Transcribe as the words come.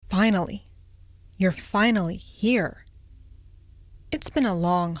you're finally here. It's been a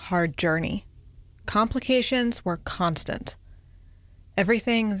long, hard journey. Complications were constant.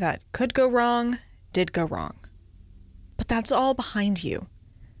 Everything that could go wrong did go wrong. But that's all behind you.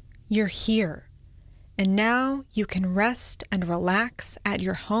 You're here. And now you can rest and relax at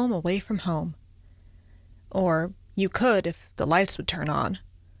your home away from home. Or you could if the lights would turn on.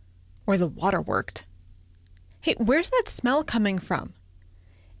 Or the water worked. Hey, where's that smell coming from?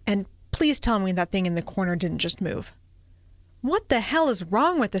 And please tell me that thing in the corner didn't just move. What the hell is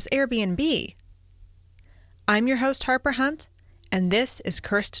wrong with this Airbnb? I'm your host, Harper Hunt, and this is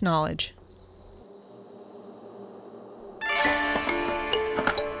Cursed Knowledge.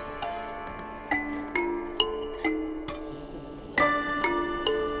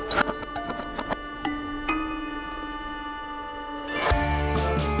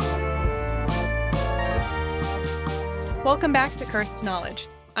 Welcome back to Cursed Knowledge.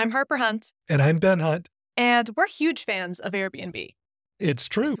 I'm Harper Hunt. And I'm Ben Hunt. And we're huge fans of Airbnb. It's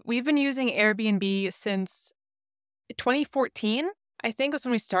true. We've been using Airbnb since 2014, I think was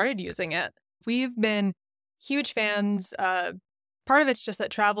when we started using it. We've been huge fans. Part of it's just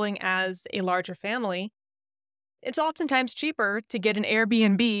that traveling as a larger family, it's oftentimes cheaper to get an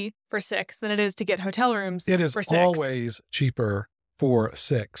Airbnb for 6 than it is to get hotel rooms for 6. It is always cheaper for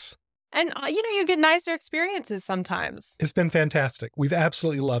 6. And, you get nicer experiences sometimes. It's been fantastic. We've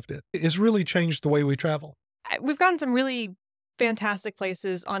absolutely loved it. It has really changed the way we travel. We've gotten some really fantastic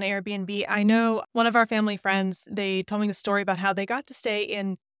places on Airbnb. I know one of our family friends, they told me a story about how they got to stay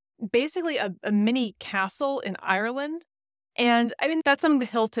in basically a mini castle in Ireland. And I mean, that's something the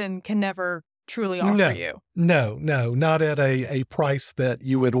Hilton can never truly offer you. No, not at a price that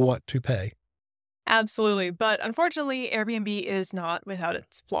you would want to pay. Absolutely. But unfortunately, Airbnb is not without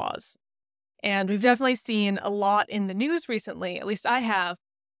its flaws. And we've definitely seen a lot in the news recently, at least I have,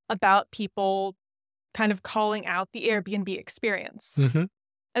 about people kind of calling out the Airbnb experience. Mm-hmm. And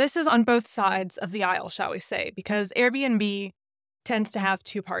this is on both sides of the aisle, shall we say, because Airbnb tends to have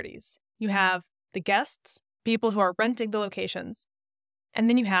two parties. You have the guests, people who are renting the locations, and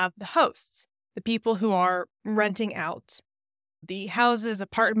then you have the hosts, the people who are renting out the houses,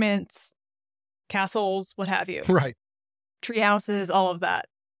 apartments, castles, what have you. Right. Tree houses, all of that.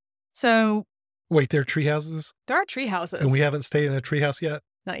 So... Wait, there are tree houses? There are tree houses. And we haven't stayed in a tree house yet?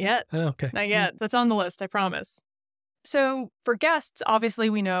 Not yet. Oh, okay. Not yet. That's on the list, I promise. So for guests, obviously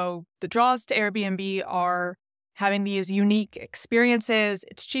we know the draws to Airbnb are having these unique experiences.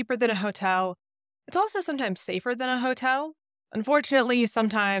 It's cheaper than a hotel. It's also sometimes safer than a hotel. Unfortunately,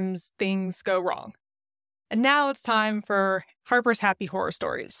 sometimes things go wrong. And now it's time for Harper's Happy Horror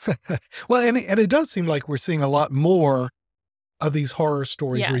Stories. Well, and it does seem like we're seeing a lot more of these horror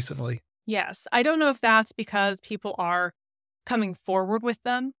stories recently. Yes. I don't know if that's because people are coming forward with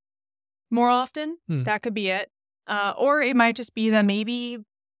them more often. That could be it. Or it might just be that maybe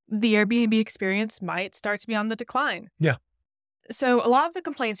the Airbnb experience might start to be on the decline. Yeah. So a lot of the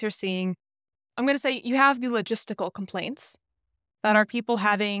complaints you're seeing, I'm going to say you have the logistical complaints that are people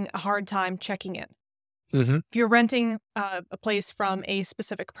having a hard time checking in. Mm-hmm. If you're renting a place from a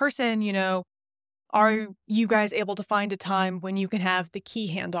specific person, are you guys able to find a time when you can have the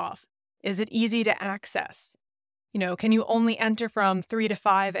key handoff? Is it easy to access? Can you only enter from 3 to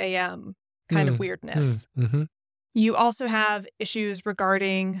 5 a.m. kind of weirdness? Mm-hmm. You also have issues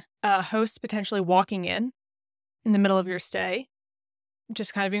regarding hosts potentially walking in the middle of your stay.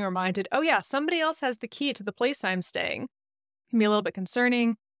 Just kind of being reminded, oh yeah, somebody else has the key to the place I'm staying. Can be a little bit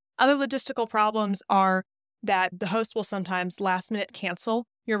concerning. Other logistical problems are that the host will sometimes last minute cancel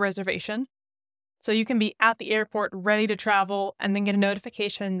your reservation. So you can be at the airport ready to travel and then get a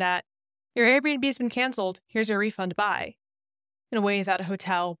notification that your Airbnb has been canceled. Here's your refund by, in a way that a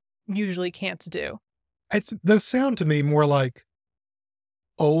hotel usually can't do. Those sound to me more like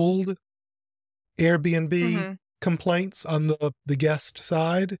old Airbnb complaints on the guest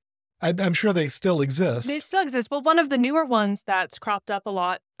side. I'm sure they still exist. They still exist. Well, one of the newer ones that's cropped up a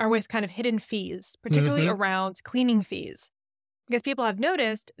lot are with kind of hidden fees, particularly around cleaning fees. Because people have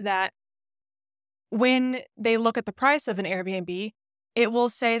noticed that when they look at the price of an Airbnb, it will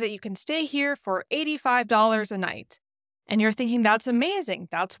say that you can stay here for $85 a night. And you're thinking, that's amazing.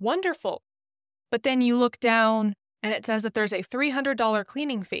 That's wonderful. But then you look down and it says that there's a $300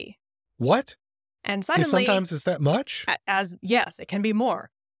 cleaning fee. What? And suddenly... Sometimes it's that much? Yes, it can be more.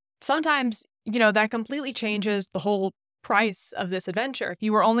 Sometimes, that completely changes the whole price of this adventure. If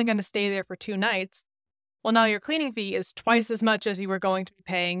you were only going to stay there for 2 nights, well, now your cleaning fee is twice as much as you were going to be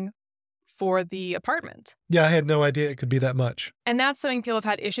paying for the apartment. Yeah, I had no idea it could be that much. And that's something people have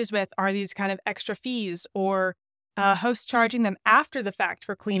had issues with, are these kind of extra fees or hosts charging them after the fact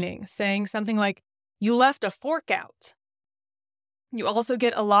for cleaning, saying something like, you left a fork out. You also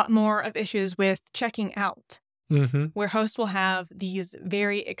get a lot more of issues with checking out, where hosts will have these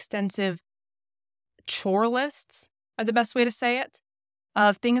very extensive chore lists, are the best way to say it,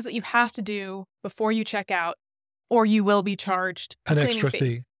 of things that you have to do before you check out, or you will be charged an extra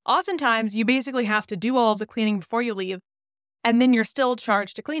fee. Oftentimes, you basically have to do all of the cleaning before you leave, and then you're still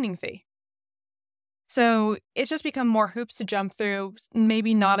charged a cleaning fee. So it's just become more hoops to jump through,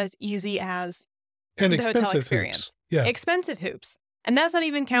 maybe not as easy as and the expensive hotel experience. Hoops. Yeah. Expensive hoops. And that's not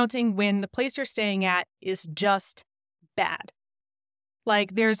even counting when the place you're staying at is just bad.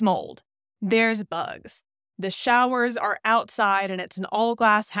 Like, there's mold, there's bugs, the showers are outside and it's an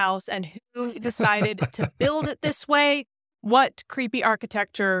all-glass house, and who decided to build it this way? What creepy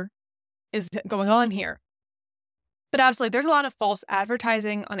architecture is going on here? But absolutely, there's a lot of false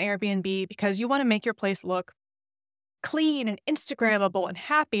advertising on Airbnb because you want to make your place look clean and Instagrammable and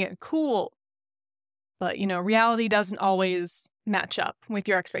happy and cool. But, reality doesn't always match up with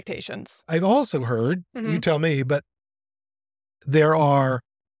your expectations. I've also heard, you tell me, but there are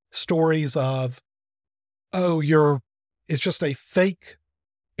stories of, it's just a fake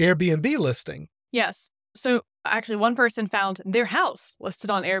Airbnb listing. Yes. So actually, one person found their house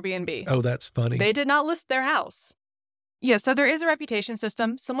listed on Airbnb. Oh, that's funny. They did not list their house. Yeah, so there is a reputation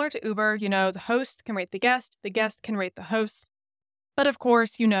system similar to Uber. The host can rate the guest can rate the host. But of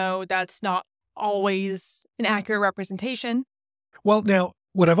course, that's not always an accurate representation. Well, now,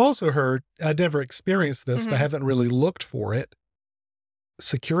 what I've also heard, I never experienced this, but I haven't really looked for it.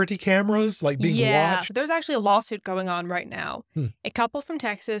 Security cameras, like being watched. So there's actually a lawsuit going on right now. A couple from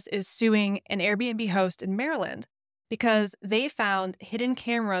Texas is suing an Airbnb host in Maryland because they found hidden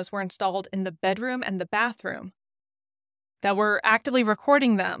cameras were installed in the bedroom and the bathroom that were actively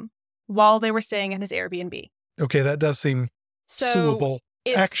recording them while they were staying at his Airbnb. Okay, that does seem suable,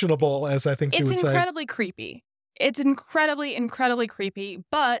 actionable, as I think you would say. It's incredibly creepy. It's incredibly, incredibly creepy,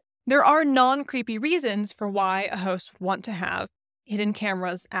 but there are non-creepy reasons for why a host would want to have hidden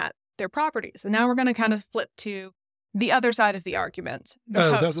cameras at their properties. And now we're going to kind of flip to the other side of the argument.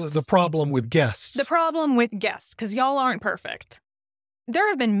 The problem with guests. The problem with guests, because y'all aren't perfect. There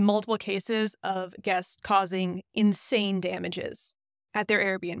have been multiple cases of guests causing insane damages at their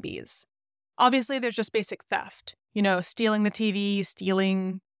Airbnbs. Obviously, there's just basic theft. Stealing the TV,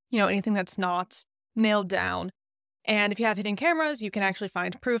 stealing, anything that's not nailed down. And if you have hidden cameras, you can actually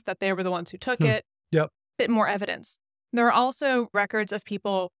find proof that they were the ones who took it. Yep. Bit more evidence. There are also records of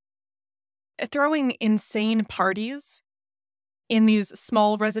people throwing insane parties in these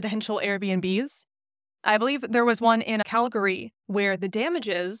small residential Airbnbs. I believe there was one in Calgary where the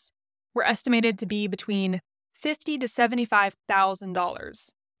damages were estimated to be between $50,000 to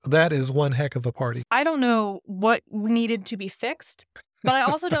 $75,000. That is one heck of a party. I don't know what needed to be fixed, but I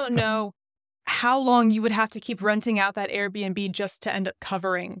also don't know how long you would have to keep renting out that Airbnb just to end up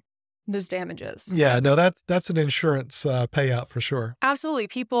covering those damages. Yeah, no, that's an insurance payout for sure. Absolutely.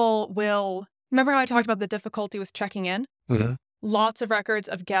 People will... Remember how I talked about the difficulty with checking in? Mm-hmm. Lots of records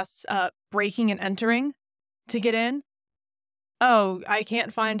of guests breaking and entering to get in. Oh, I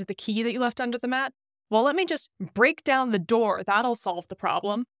can't find the key that you left under the mat. Well, let me just break down the door. That'll solve the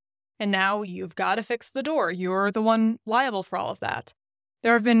problem. And now you've got to fix the door. You're the one liable for all of that.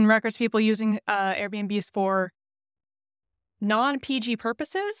 There have been records of people using Airbnbs for non-PG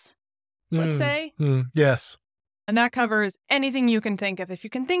purposes, let's say. Yes. And that covers anything you can think of. If you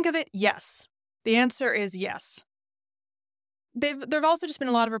can think of it, yes. The answer is yes. There have also just been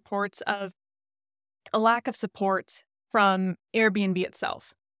a lot of reports of a lack of support from Airbnb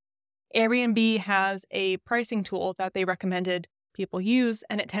itself. Airbnb has a pricing tool that they recommended people use,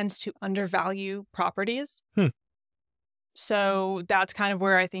 and it tends to undervalue properties. So that's kind of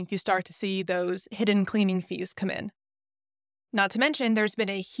where I think you start to see those hidden cleaning fees come in. Not to mention, there's been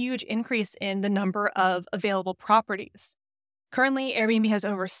a huge increase in the number of available properties. Currently, Airbnb has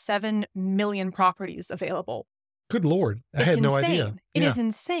over 7 million properties available. Good Lord. I had no idea. It is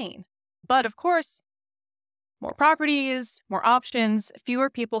insane. But of course, more properties, more options, fewer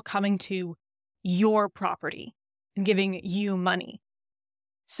people coming to your property and giving you money.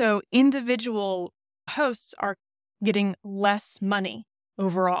 So individual hosts are getting less money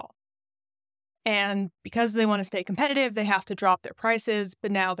overall. And because they want to stay competitive, they have to drop their prices,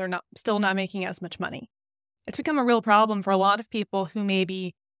 but now they're still not making as much money. It's become a real problem for a lot of people who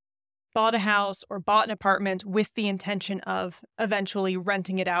maybe bought a house or bought an apartment with the intention of eventually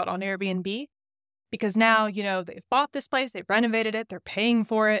renting it out on Airbnb. Because now, they've bought this place, they've renovated it, they're paying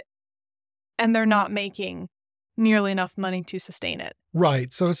for it, and they're not making nearly enough money to sustain it.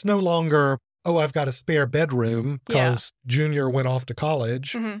 Right. So it's no longer oh, I've got a spare bedroom because Junior went off to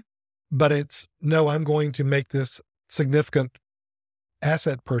college. Mm-hmm. But it's, no, I'm going to make this significant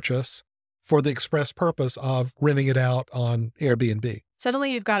asset purchase for the express purpose of renting it out on Airbnb.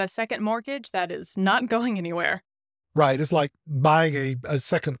 Suddenly you've got a second mortgage that is not going anywhere. Right. It's like buying a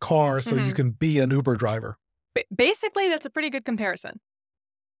second car so you can be an Uber driver. Basically, that's a pretty good comparison.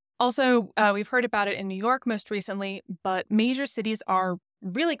 Also, we've heard about it in New York most recently, but major cities are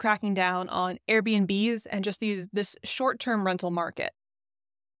really cracking down on Airbnbs and just this short-term rental market.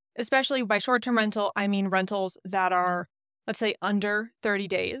 Especially by short-term rental, I mean rentals that are, let's say, under 30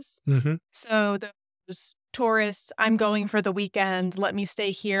 days. Mm-hmm. So those tourists, I'm going for the weekend, let me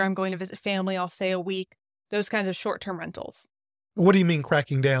stay here, I'm going to visit family, I'll stay a week. Those kinds of short-term rentals. What do you mean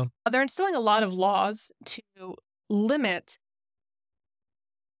cracking down? They're instilling a lot of laws to limit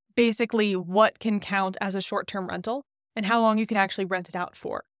basically what can count as a short-term rental and how long you can actually rent it out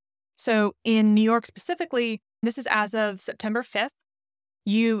for. So in New York specifically, this is as of September 5th,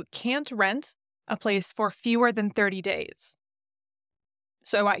 you can't rent a place for fewer than 30 days.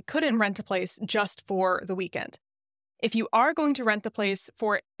 So I couldn't rent a place just for the weekend. If you are going to rent the place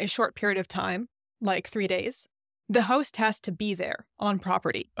for a short period of time, like 3 days, the host has to be there on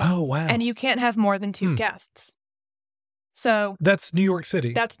property. Oh, wow. And you can't have more than 2 guests. So that's New York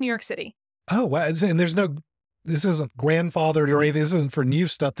City. That's New York City. Oh, wow. And this isn't grandfathered or anything. This isn't for new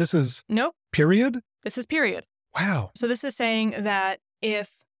stuff. This is Nope. Period? This is period. Wow. So this is saying that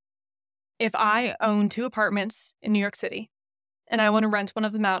if I own 2 apartments in New York City and I want to rent one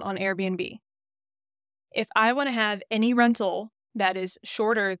of them out on Airbnb, if I want to have any rental that is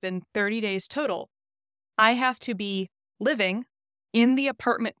shorter than 30 days total, I have to be living in the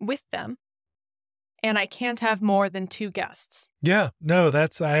apartment with them, and I can't have more than 2 guests. Yeah, no,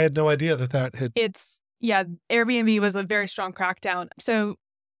 I had no idea that had... Airbnb was a very strong crackdown. So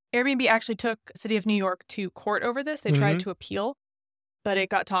Airbnb actually took City of New York to court over this. They tried to appeal, but it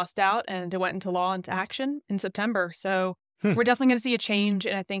got tossed out and it went into law into action in September. So we're definitely going to see a change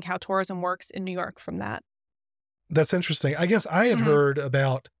in, I think, how tourism works in New York from that. That's interesting. I guess I had heard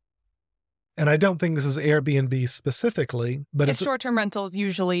about, and I don't think this is Airbnb specifically, but it's short-term rentals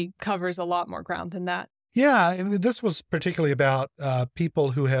usually covers a lot more ground than that. Yeah, and this was particularly about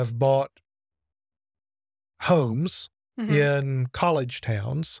people who have bought homes in college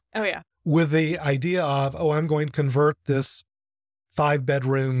towns. Oh, yeah. With the idea of, I'm going to convert this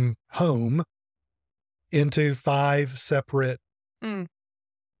 5-bedroom home into 5 separate,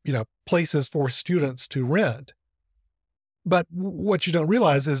 places for students to rent. But what you don't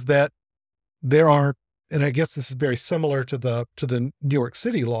realize is that there are, and I guess this is very similar to the New York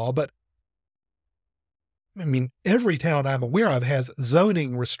City law, but I mean, every town I'm aware of has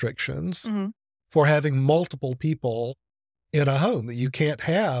zoning restrictions for having multiple people in a home. That you can't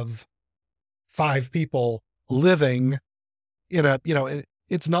have 5 people living in a,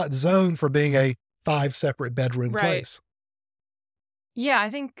 it's not zoned for being a 5 separate bedroom place. Yeah, I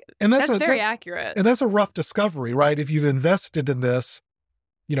think that's very accurate. And that's a rough discovery, right? If you've invested in this,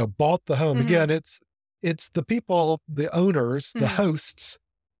 bought the home. Again, it's the people, the owners, the hosts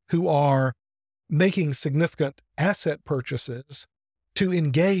who are making significant asset purchases to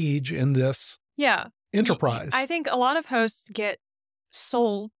engage in this enterprise. I think a lot of hosts get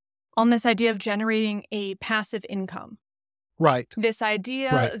sold on this idea of generating a passive income. Right. This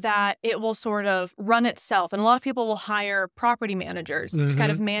idea that it will sort of run itself. And a lot of people will hire property managers to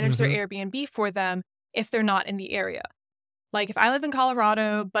kind of manage their Airbnb for them if they're not in the area. Like if I live in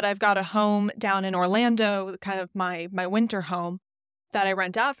Colorado, but I've got a home down in Orlando, kind of my winter home that I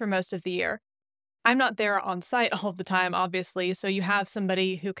rent out for most of the year, I'm not there on site all of the time, obviously. So you have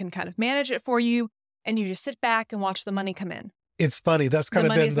somebody who can kind of manage it for you, and you just sit back and watch the money come in. It's funny. That's kind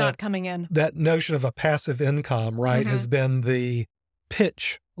of been not coming in. That notion of a passive income, right, has been the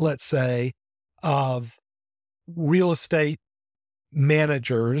pitch, let's say, of real estate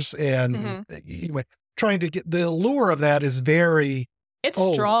managers and trying to get the allure of that is very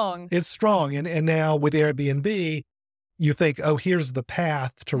old. Strong. It's strong. And now with Airbnb, you think, here's the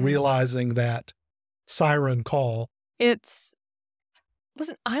path to realizing that siren call.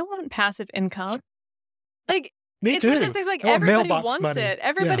 Listen, I want passive income. Like, Me it's too. one of those things like everybody wants money. it.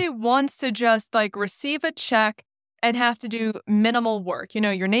 Everybody wants to just like receive a check and have to do minimal work.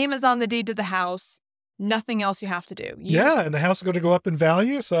 Your name is on the deed to the house. Nothing else you have to do. And the house is going to go up in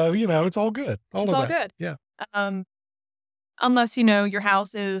value. So, it's all good. It's all good. Yeah. Unless, your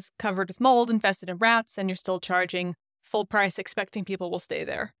house is covered with mold, infested in rats, and you're still charging full price, expecting people will stay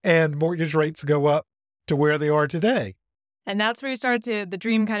there. And mortgage rates go up to where they are today. And that's where the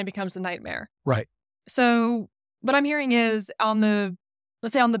dream kind of becomes a nightmare. Right. So what I'm hearing is on the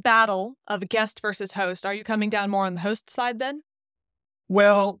let's say on the battle of guest versus host, are you coming down more on the host side then?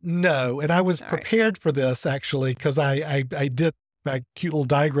 Well, no. And I was All right. prepared for this, actually, because I did my cute little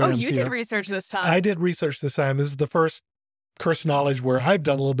diagrams Oh, you here. did research this time. I did research this time. This is the first Curse Knowledge where I've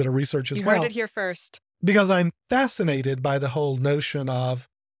done a little bit of research as You well. heard it here first. Because I'm fascinated by the whole notion of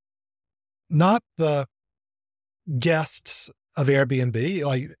not the guests of Airbnb,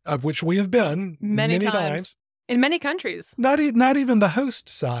 like of which we have been Many times. In many countries. Not even the host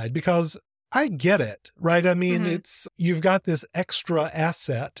side, because I get it, right? I mean, Mhm. you've got this extra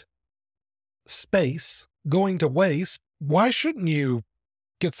asset space going to waste. Why shouldn't you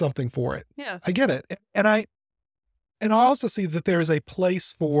get something for it? Yeah. I get it. And I also see that there is a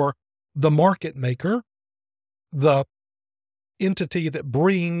place for the market maker, the entity that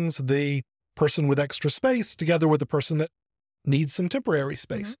brings the person with extra space together with the person that needs some temporary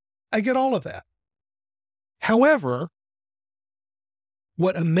space. I get all of that. However,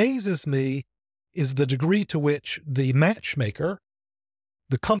 what amazes me is the degree to which the matchmaker,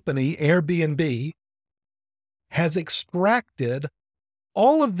 the company Airbnb, has extracted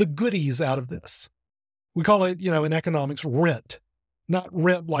all of the goodies out of this. We call it, in economics, rent. Not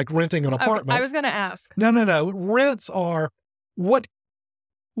rent like renting an apartment. I was going to ask. No. Rents are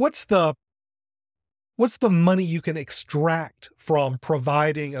what's the money you can extract from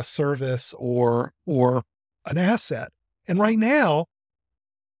providing a service or an asset. And right now,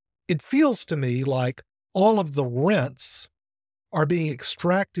 it feels to me like all of the rents are being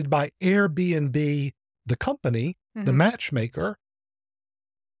extracted by Airbnb, the company, the matchmaker,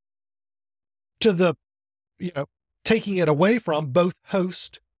 to the, taking it away from both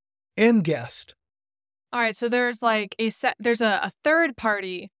host and guest. All right. So there's there's a third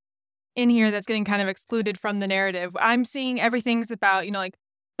party in here that's getting kind of excluded from the narrative. I'm seeing everything's about, like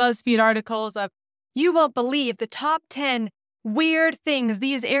BuzzFeed articles of, you won't believe the top 10 weird things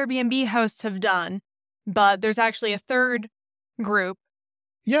these Airbnb hosts have done. But there's actually a third group.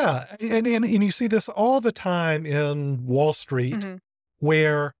 Yeah. And you see this all the time in Wall Street,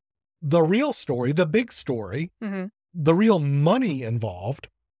 where the real story, the big story, the real money involved,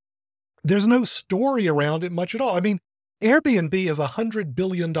 there's no story around it much at all. I mean, Airbnb is a $100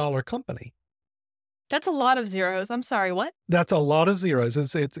 billion company. That's a lot of zeros. I'm sorry, what? That's a lot of zeros.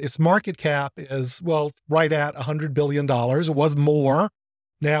 Its market cap is, right at $100 billion. It was more.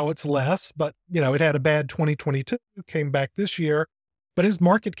 Now it's less, but, it had a bad 2022, came back this year, but his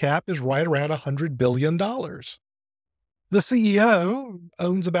market cap is right around $100 billion. The CEO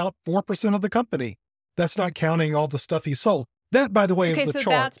owns about 4% of the company. That's not counting all the stuff he sold. That, by the way, is the chart. Okay, so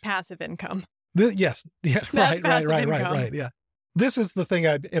that's passive income. Yes. Yeah. That's Right. Yeah. This is the thing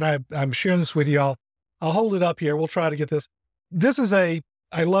I'm sharing this with you all. I'll hold it up here. We'll try to get this. This is I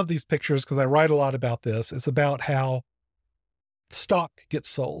love these pictures because I write a lot about this. It's about how stock gets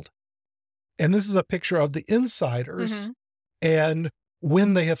sold. And this is a picture of the insiders and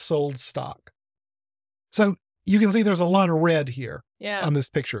when they have sold stock. So you can see there's a lot of red here on this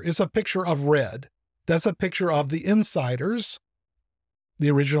picture. It's a picture of red. That's a picture of the insiders,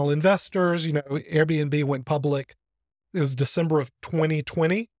 the original investors. Airbnb went public. It was December of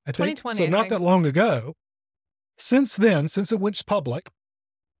 2020, I think. 2020, so not that long ago. Since then, since it went public,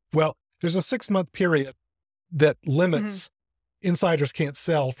 there's a 6-month period that limits insiders can't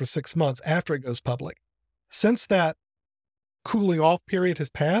sell for 6 months after it goes public. Since that cooling off period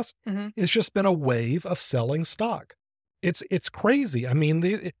has passed, it's just been a wave of selling stock. It's crazy. I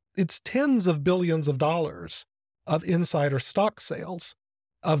mean, it's tens of billions of dollars of insider stock sales,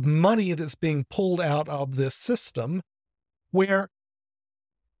 of money that's being pulled out of this system where,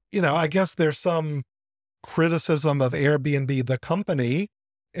 I guess there's some criticism of Airbnb, the company,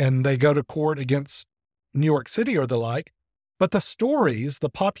 and they go to court against New York City or the like. But the stories, the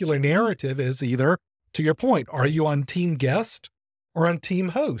popular narrative is either, to your point, are you on team guest or on team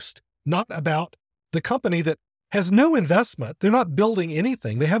host? Not about the company that has no investment. They're not building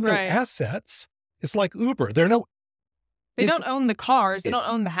anything. They have no assets. It's like Uber. They don't own the cars. They don't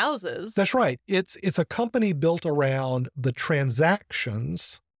own the houses. That's right. It's a company built around the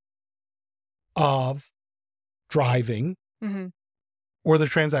transactions of driving or the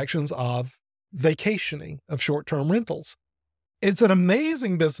transactions of vacationing, of short-term rentals. It's an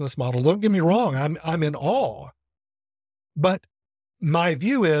amazing business model. Don't get me wrong. I'm in awe. But my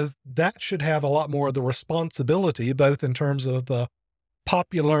view is that should have a lot more of the responsibility, both in terms of the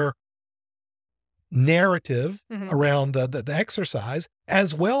popular narrative around the exercise,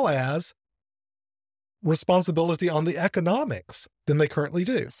 as well as responsibility on the economics than they currently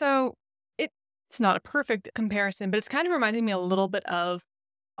do. So it's not a perfect comparison, but it's kind of reminding me a little bit of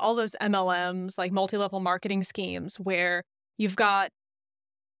all those MLMs, like multi-level marketing schemes, where you've got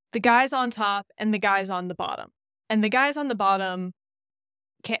the guys on top and the guys on the bottom. And the guys on the bottom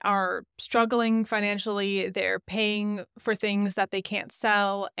are struggling financially. They're paying for things that they can't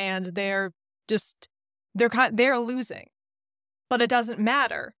sell, and they're losing. But it doesn't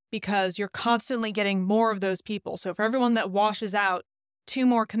matter because you're constantly getting more of those people. So for everyone that washes out, 2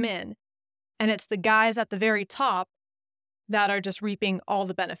 more come in, and it's the guys at the very top that are just reaping all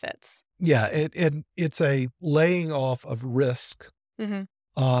the benefits. Yeah, it's a laying off of risk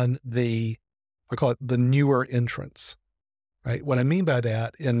on I call it the newer entrants, right? What I mean by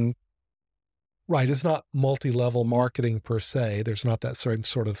that it's not multi-level marketing per se. There's not that same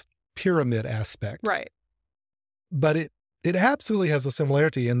sort of pyramid aspect. Right. But it absolutely has a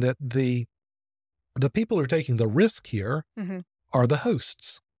similarity in that the people who are taking the risk here are the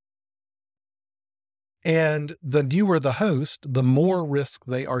hosts. And the newer the host, the more risk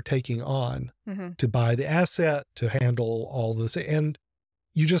they are taking on to buy the asset, to handle all this. And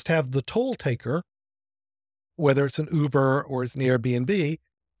you just have the toll taker, whether it's an Uber or it's an Airbnb,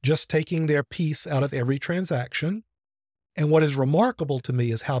 just taking their piece out of every transaction. And what is remarkable to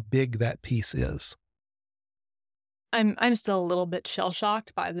me is how big that piece is. I'm still a little bit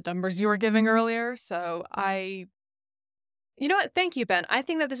shell-shocked by the numbers you were giving earlier. So you know what? Thank you, Ben. I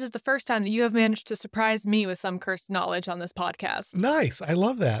think that this is the first time that you have managed to surprise me with some cursed knowledge on this podcast. Nice. I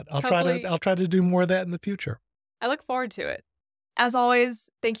love that. I'll try to do more of that in the future. I look forward to it. As always,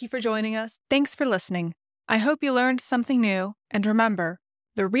 thank you for joining us. Thanks for listening. I hope you learned something new. And remember,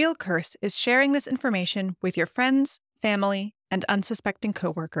 the real curse is sharing this information with your friends, family, and unsuspecting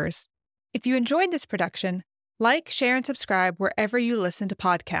coworkers. If you enjoyed this production, like, share, and subscribe wherever you listen to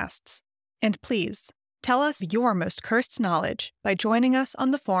podcasts. And please, tell us your most cursed knowledge by joining us on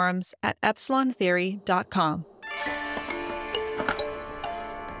the forums at epsilontheory.com.